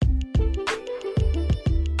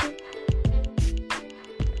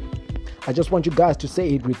I just want you guys to say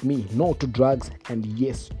it with me: no to drugs and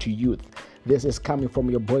yes to youth. This is coming from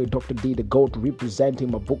your boy Dr. D, the GOAT, representing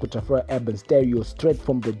Mavuko Tafura Urban Stereo, straight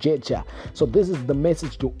from the Jecha. So this is the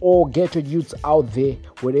message to all ghetto youths out there,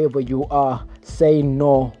 wherever you are. Say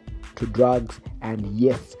no to drugs and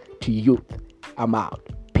yes to youth. I'm out.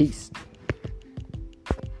 Peace.